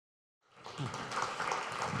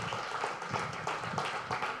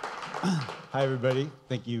Hi, everybody.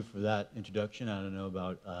 Thank you for that introduction. I don't know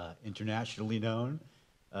about internationally known,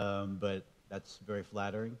 but that's very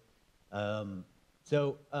flattering. I just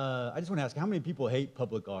want to ask, how many people hate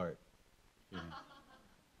public art? You know,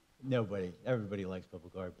 nobody. Everybody likes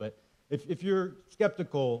public art. But if you're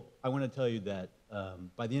skeptical, I want to tell you that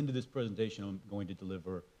by the end of this presentation I'm going to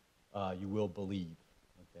deliver, you will believe.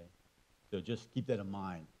 Okay? So just keep that in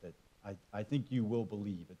mind, that I think you will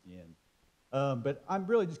believe at the end. But I'm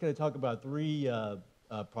really just going to talk about three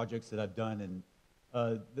projects that I've done,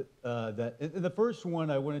 and the first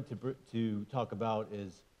one I wanted to talk about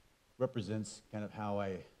represents kind of how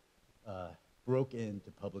I broke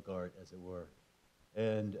into public art, as it were.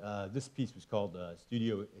 And this piece was called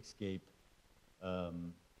Studio Escape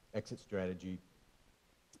Exit Strategy.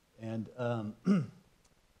 And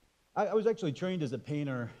I was actually trained as a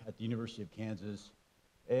painter at the University of Kansas,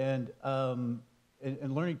 and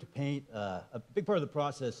learning to paint, a big part of the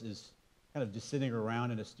process is kind of just sitting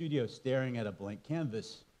around in a studio staring at a blank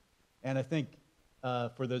canvas. And I think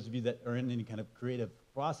for those of you that are in any kind of creative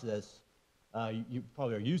process, you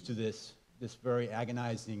probably are used to this very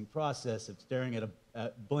agonizing process of staring at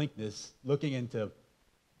blankness, looking into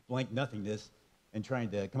blank nothingness, and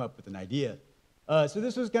trying to come up with an idea. So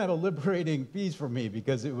this was kind of a liberating piece for me,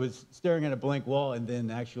 because it was staring at a blank wall and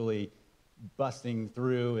then actually busting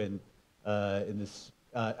through and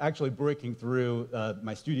actually breaking through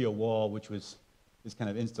my studio wall, which was this kind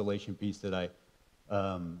of installation piece that I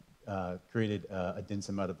created a dense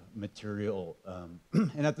amount of material.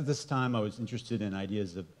 And at this time, I was interested in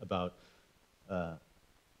ideas about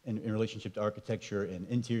in relationship to architecture and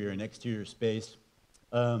interior and exterior space.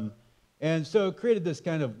 And so created this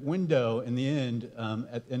kind of window in the end,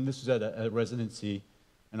 and this was at a residency,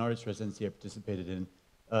 an artist residency I participated in,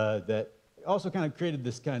 that also kind of created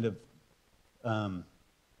this kind of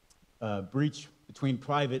breach between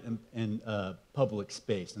private and public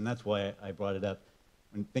space, and that's why I brought it up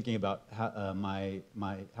when thinking about how,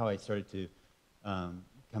 how I started to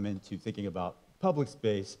come into thinking about public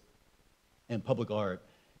space and public art.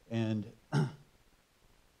 And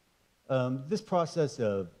this process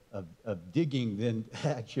of digging then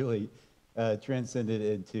actually transcended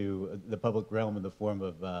into the public realm in the form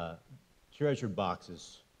of treasure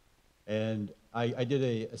boxes. And I did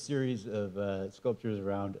a series of sculptures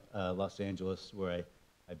around Los Angeles where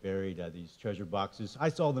I buried these treasure boxes. I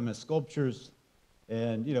saw them as sculptures,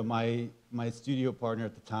 and my studio partner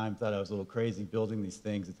at the time thought I was a little crazy building these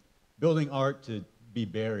things, building art to be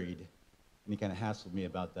buried, and he kind of hassled me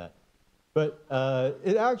about that. But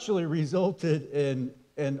it actually resulted in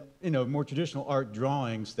more traditional art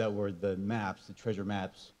drawings that were the maps, the treasure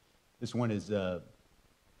maps. This one is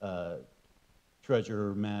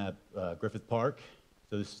treasure map, Griffith Park.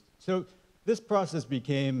 So this process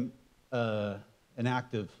became an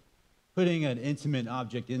act of putting an intimate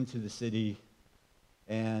object into the city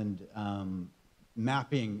and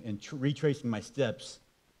mapping and retracing my steps.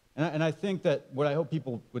 And I think that what I hope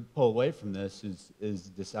people would pull away from this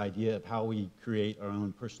is this idea of how we create our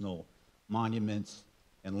own personal monuments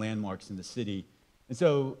and landmarks in the city. And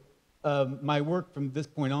so my work from this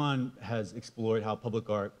point on has explored how public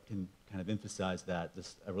art can kind of emphasize that,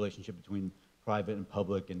 this relationship between private and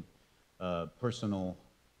public, and personal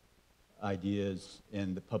ideas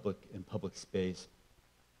in the public space.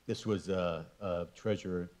 This was a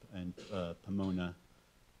treasure and Pomona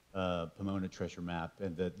treasure map,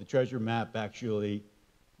 and the treasure map actually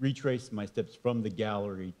retraced my steps from the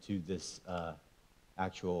gallery to this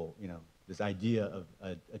actual, this idea of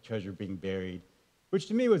a treasure being buried, which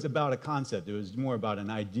to me was about a concept. It was more about an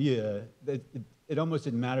idea. It almost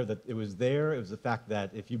didn't matter that it was there. It was the fact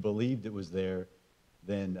that if you believed it was there,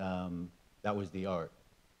 then that was the art.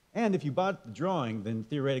 And if you bought the drawing, then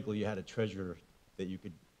theoretically you had a treasure that you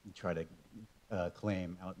could try to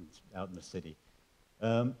claim out in the city.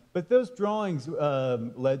 But those drawings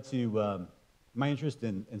led to my interest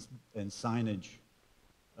in signage,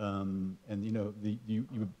 and the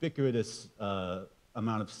ubiquitous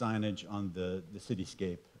amount of signage on the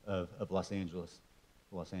cityscape of Los Angeles,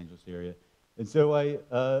 the Los Angeles area. And so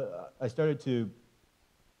I started to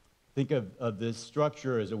think of this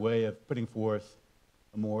structure as a way of putting forth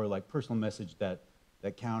a more like personal message that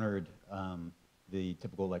countered the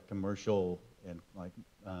typical like commercial and like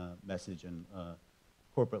message and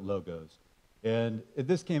corporate logos. And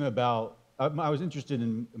this came about, I was interested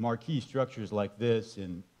in marquee structures like this,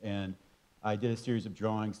 and I did a series of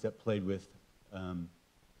drawings that played with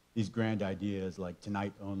these grand ideas like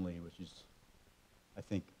tonight only, which is, I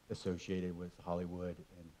think, associated with Hollywood,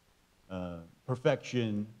 and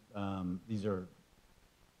perfection. These are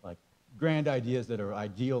like grand ideas that are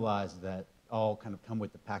idealized, that all kind of come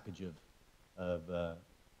with the package of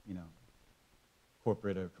you know,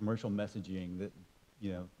 corporate or commercial messaging that,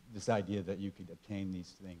 you know, this idea that you could obtain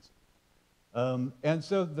these things. And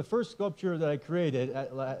so the first sculpture that I created,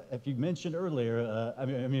 if you mentioned earlier, I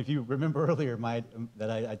mean, if you remember earlier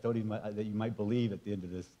that I told you that you might believe at the end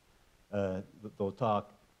of this little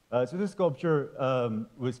talk. So this sculpture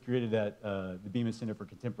was created at the Bemis Center for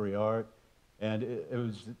Contemporary Art, and it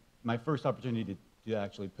was my first opportunity to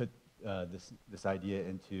actually put this idea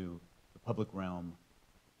into the public realm.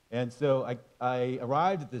 And so I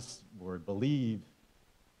arrived at this word, believe,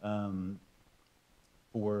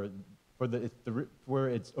 for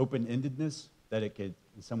its open-endedness, that it could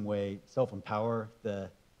in some way self-empower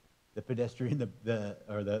the pedestrian,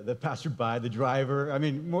 or the passerby, the driver. I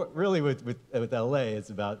mean, really with LA, it's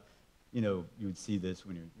about, you know, you would see this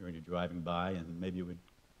when you're driving by, and maybe it would,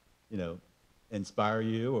 you know, inspire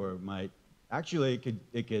you, or might actually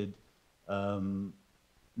it could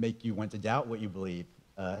make you want to doubt what you believe,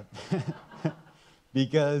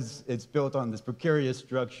 because it's built on this precarious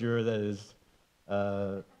structure that is,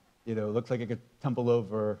 you know, looks like it could tumble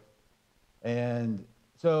over. And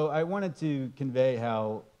so I wanted to convey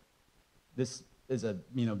how this is a,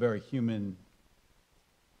 you know, very human,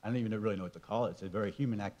 I don't even really know what to call it. It's a very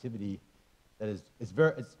human activity that is,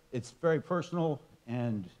 it's very personal,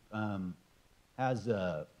 and has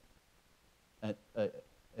an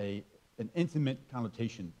intimate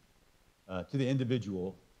connotation to the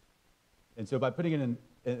individual. And so by putting it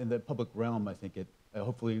in the public realm, I think it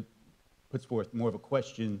hopefully puts forth more of a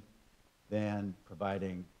question than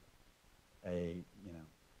providing a, you know,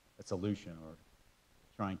 a solution, or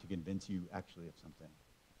trying to convince you actually of something.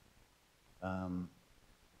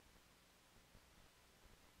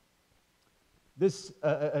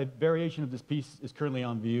 A variation of this piece is currently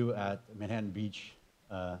on view at Manhattan Beach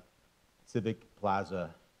Civic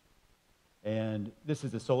Plaza. And this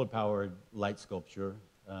is a solar-powered light sculpture.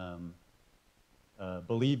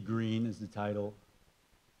 Believe Green is the title.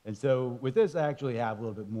 And so with this, I actually have a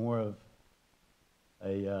little bit more of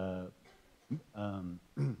a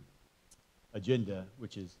agenda,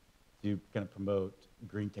 which is to kind of promote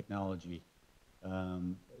green technology.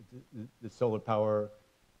 The solar power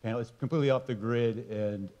panel is completely off the grid,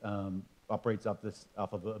 and operates off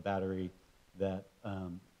of a battery that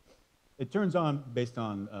it turns on based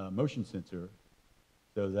on motion sensor,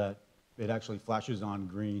 so that it actually flashes on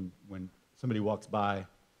green when somebody walks by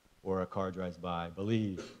or a car drives by.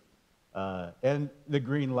 Believe. And the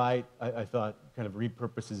green light, I thought, kind of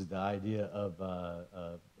repurposes the idea of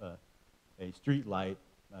a street light,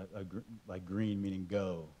 like green meaning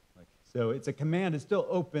go. So it's a command. It's still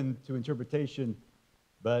open to interpretation,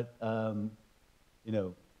 but you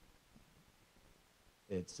know,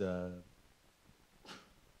 it's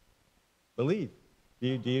believe. Do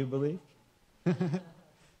you believe?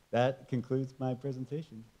 That concludes my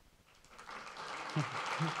presentation.